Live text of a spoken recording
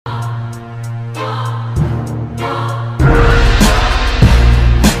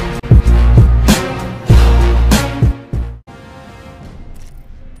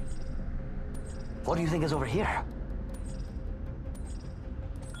here?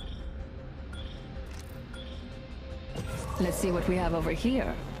 Let's see what we have over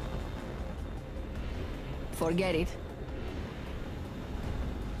here. Forget it.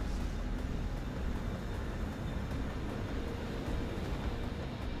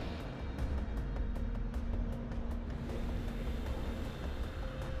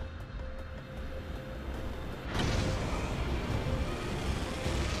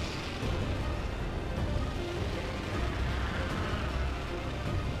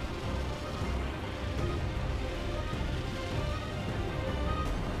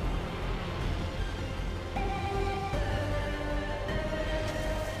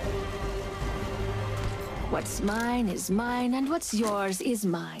 What's mine is mine, and what's yours is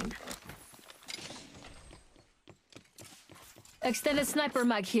mine. Extended sniper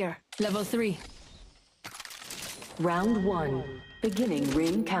mag here, level 3. Round 1, beginning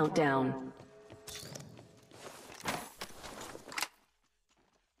ring countdown.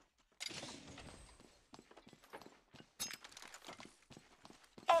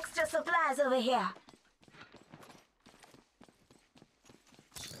 Extra supplies over here.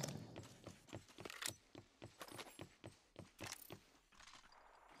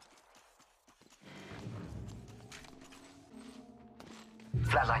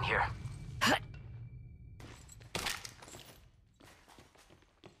 Flatline here.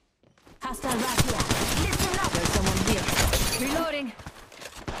 Hostile right here. Listen up! There's someone here. Reloading.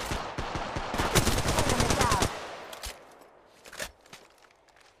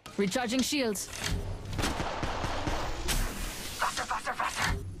 Recharging shields. Faster, faster,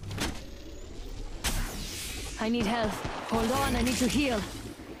 faster. I need health. Hold on, I need to heal.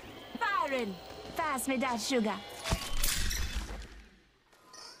 Firing! Pass me that sugar.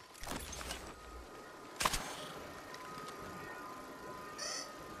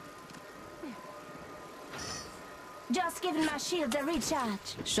 Just giving my shields a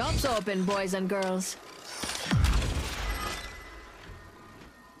recharge. Shops open, boys and girls.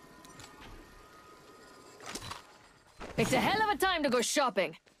 It's a hell of a time to go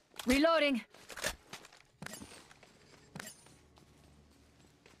shopping. Reloading.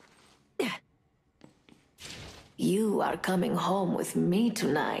 You are coming home with me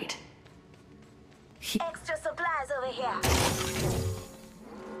tonight. Extra supplies over here.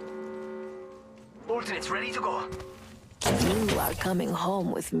 Alternates ready to go. You are coming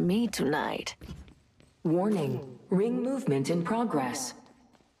home with me tonight. Warning, ring movement in progress.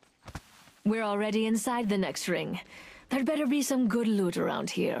 We're already inside the next ring. There better be some good loot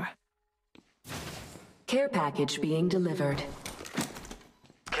around here. Care package being delivered.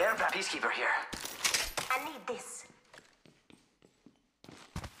 Care Peacekeeper here. I need this.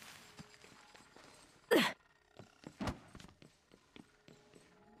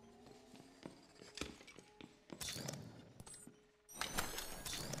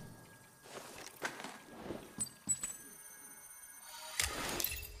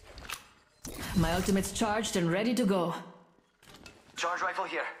 My ultimate's charged and ready to go. Charge rifle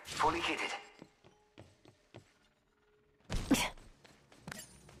here. Fully kitted.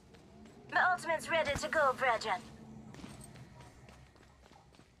 My ultimate's ready to go, brethren.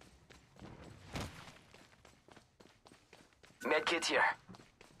 Medkit here.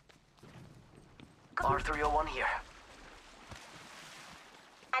 R301 here.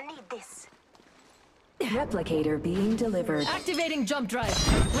 I need this. Replicator being delivered. Activating jump drive.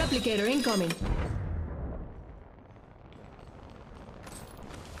 Replicator incoming.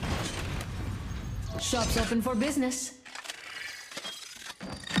 Shops open for business.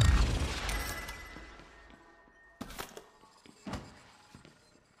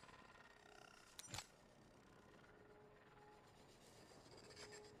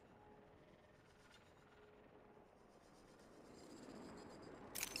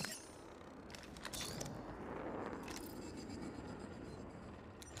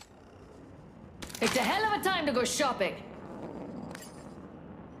 It's a hell of a time to go shopping.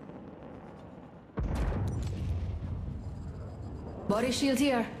 Body shield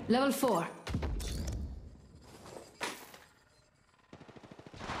here, level 4.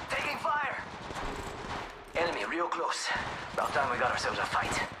 Taking fire! Enemy real close. About time we got ourselves a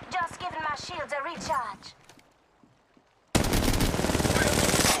fight. Just giving my shields a recharge.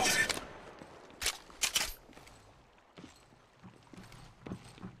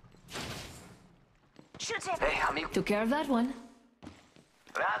 Shoot him! Hey, amigo. Took care of that one.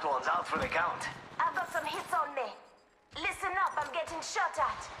 That one's out for the count. I've got some hits on me. Listen up, I'm getting shot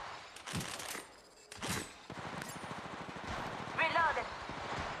at. Reloaded.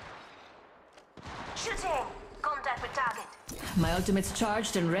 Shooting. Contact with target. My ultimate's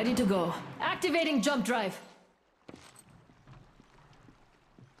charged and ready to go. Activating jump drive.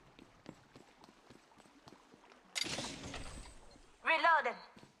 Reloading.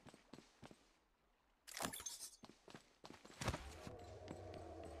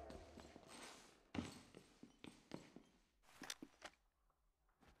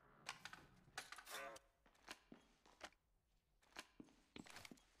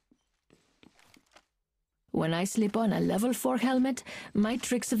 When I slip on a level 4 helmet, my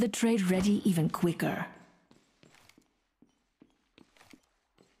tricks of the trade ready even quicker.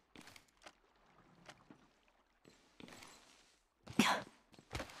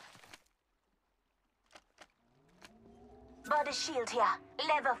 Body shield here.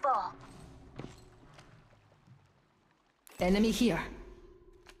 Level 4. Enemy here.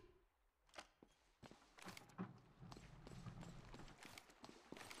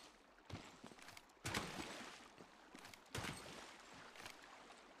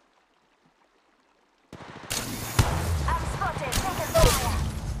 I'm spotted. Taking fire.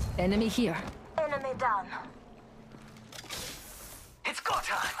 Enemy here. Enemy down. It's go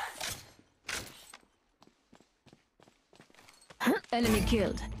time! Enemy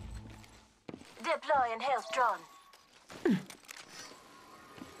killed. Deploying health drone.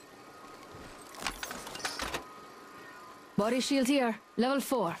 Body shield here. Level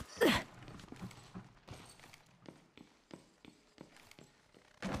 4.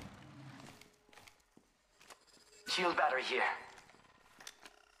 Shield battery here.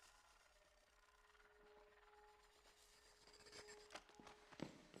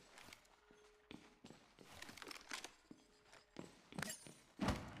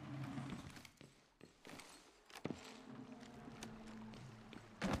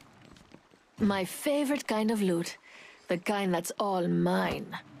 My favorite kind of loot. The kind that's all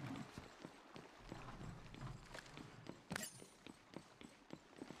mine.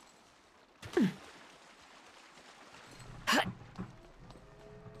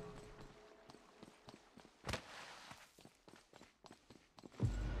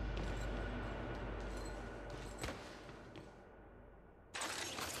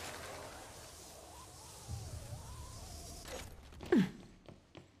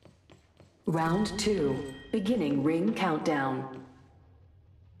 Round 2. Beginning ring countdown.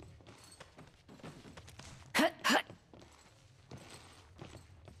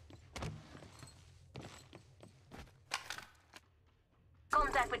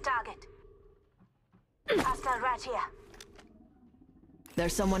 Contact with target. Hostile right here.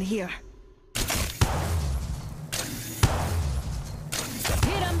 There's someone here.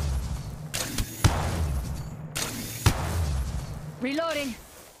 Hit him! Reloading.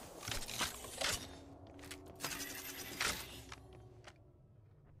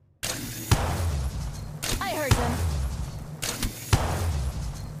 I heard them.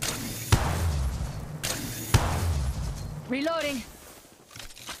 Reloading.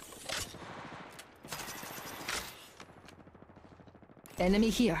 Enemy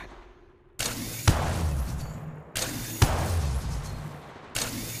here.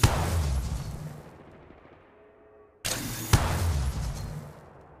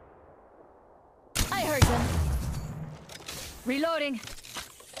 I heard them. Reloading.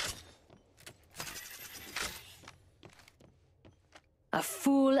 A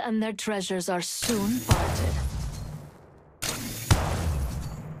fool and their treasures are soon parted.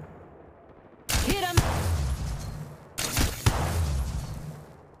 Hit him!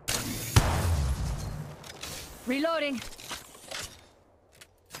 Reloading.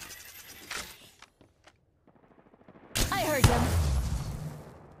 I heard them.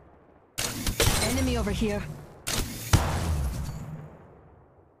 Enemy over here.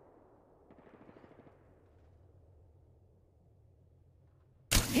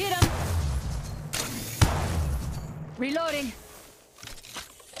 Hit him. Reloading.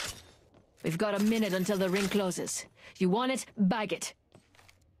 We've got a minute until the ring closes. You want it? Bag it.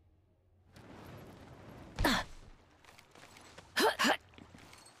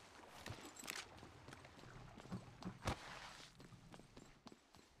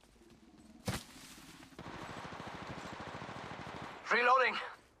 Reloading.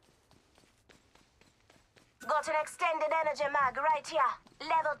 Got an extended energy mag right here.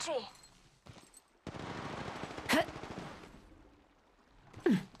 Level 3.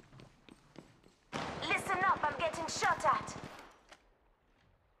 Listen up, I'm getting shot at.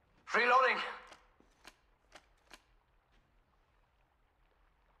 Reloading.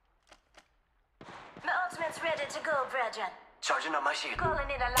 My ultimate's ready to go, brethren. Charging up my shield. Calling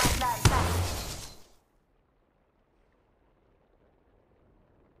it a lifeline package.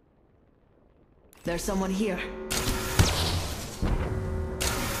 There's someone here.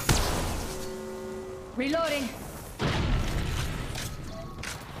 Reloading.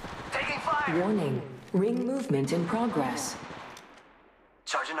 Taking fire! Warning. Ring movement in progress.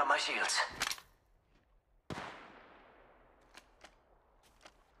 Charging up my shields.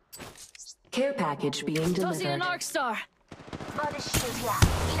 Care package being Tossing an delivered. arc star. Body shield here.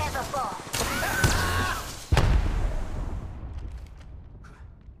 Level 4.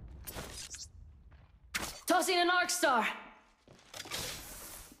 Tossing an arc star.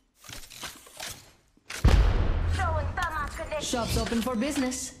 Throwing thermal grenade. Shop's open for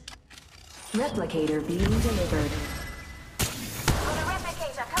business. Replicator being delivered. Got a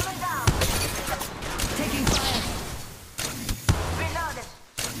replicator coming down. Taking fire. Reloaded.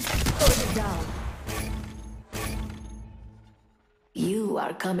 Order down. You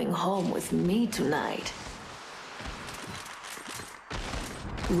are coming home with me tonight.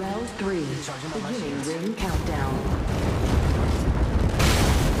 Round 3. Beginning ring countdown.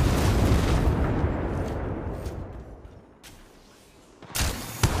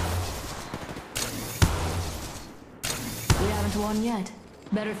 We haven't won yet.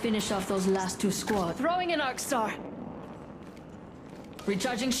 Better finish off those last 2 squads. Throwing an arc star.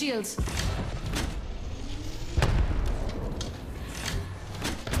 Recharging shields.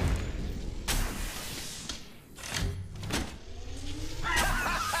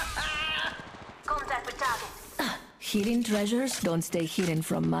 Contact with target. Hidden treasures don't stay hidden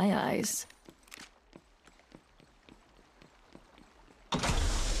from my eyes.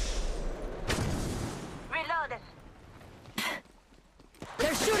 Reloaded.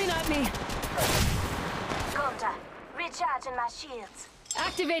 They're shooting at me! Contact. Recharging my shields.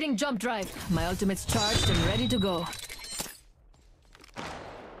 Activating jump drive. My ultimate's charged and ready to go.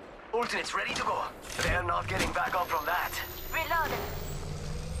 Ultimate's ready to go. They're not getting back up from that. Reloaded.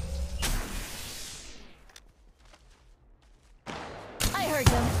 I heard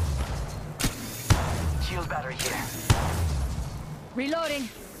them. Shield battery here. Reloading.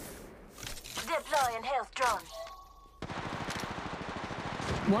 Deploying health drone.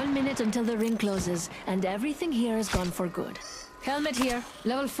 1 minute until the ring closes, and everything here is gone for good. Helmet here,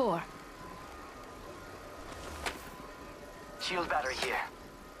 level 4. Shield battery here.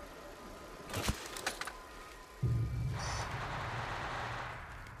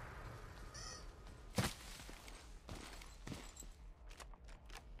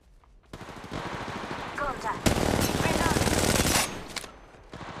 Contact. Reloaded.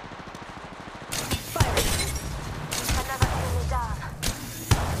 Fire. Another enemy down.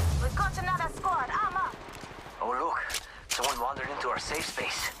 We've got another squad. Armor. Oh look, someone wandered into our safe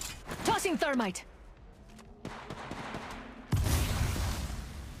space. Tossing thermite.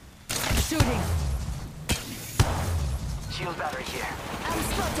 Shooting. Shield battery here. I'm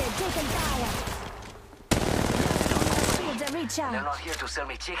spotted. Taking fire. Shields are They're recharged. not here to sell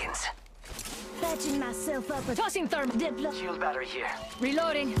me chickens. Patching myself up. Tossing thermite. Deploy. Shield battery here.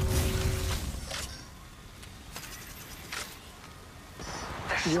 Reloading.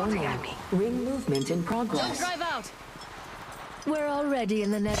 They're shooting Warning. at me. Ring movement in Jump progress. drive out. We're already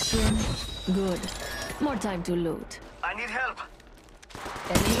in the next room. Good. More time to loot. I need help.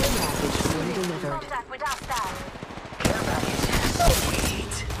 Enemy package being delivered. Contact with our staff. Care package.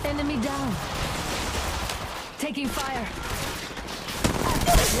 Sweet. Enemy down. Taking fire.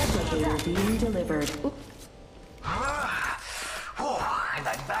 Replicator being delivered. Whoa, and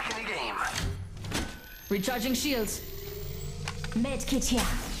I'm back in the game. Recharging shields. Medkit here.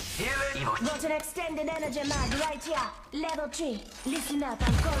 Heal it. Got an extended energy mag right here. Level 3. Listen up,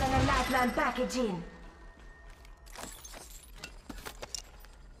 I'm calling a lifeline package in.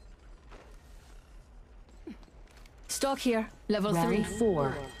 Stock here, level 3. Round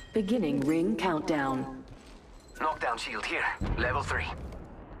 4. Beginning ring countdown. Knockdown shield here. Level 3.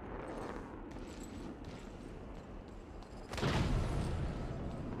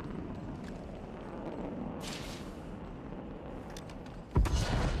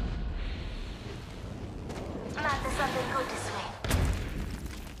 Might be something good this way.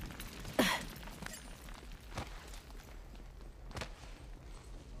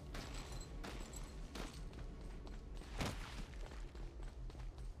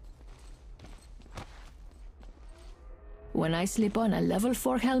 When I slip on a level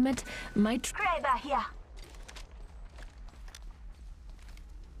 4 helmet, my Kraber here.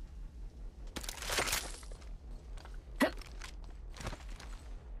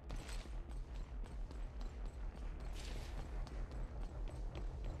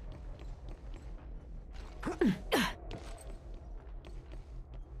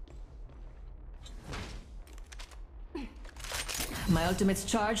 My ultimate's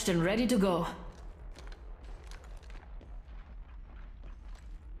charged and ready to go.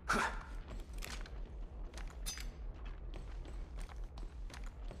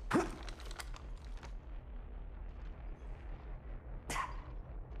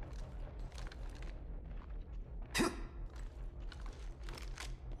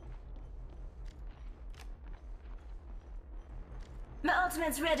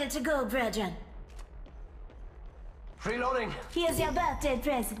 Reinforcements ready to go, brethren. Reloading. Here's your birthday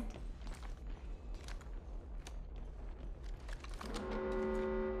present.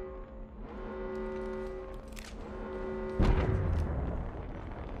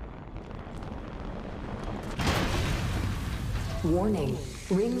 Warning.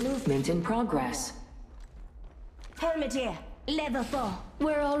 Ring movement in progress. Helmet here. Level 4.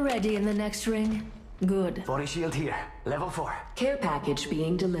 We're already in the next ring. Good. Body shield here. Level 4. Care package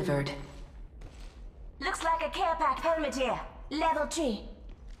being delivered. Looks like a care pack. Helmet here. Level 3.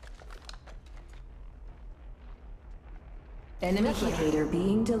 Enemy here. Replicator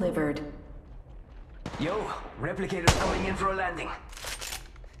being delivered. Yo, replicator's coming in for a landing.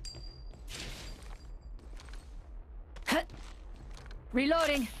 Huh.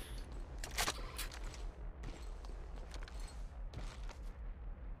 Reloading.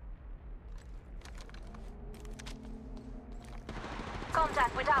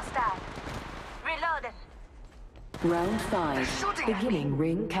 Contact with hostile. Reloaded. Round 5. They're shooting at Beginning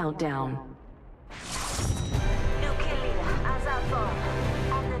ring countdown.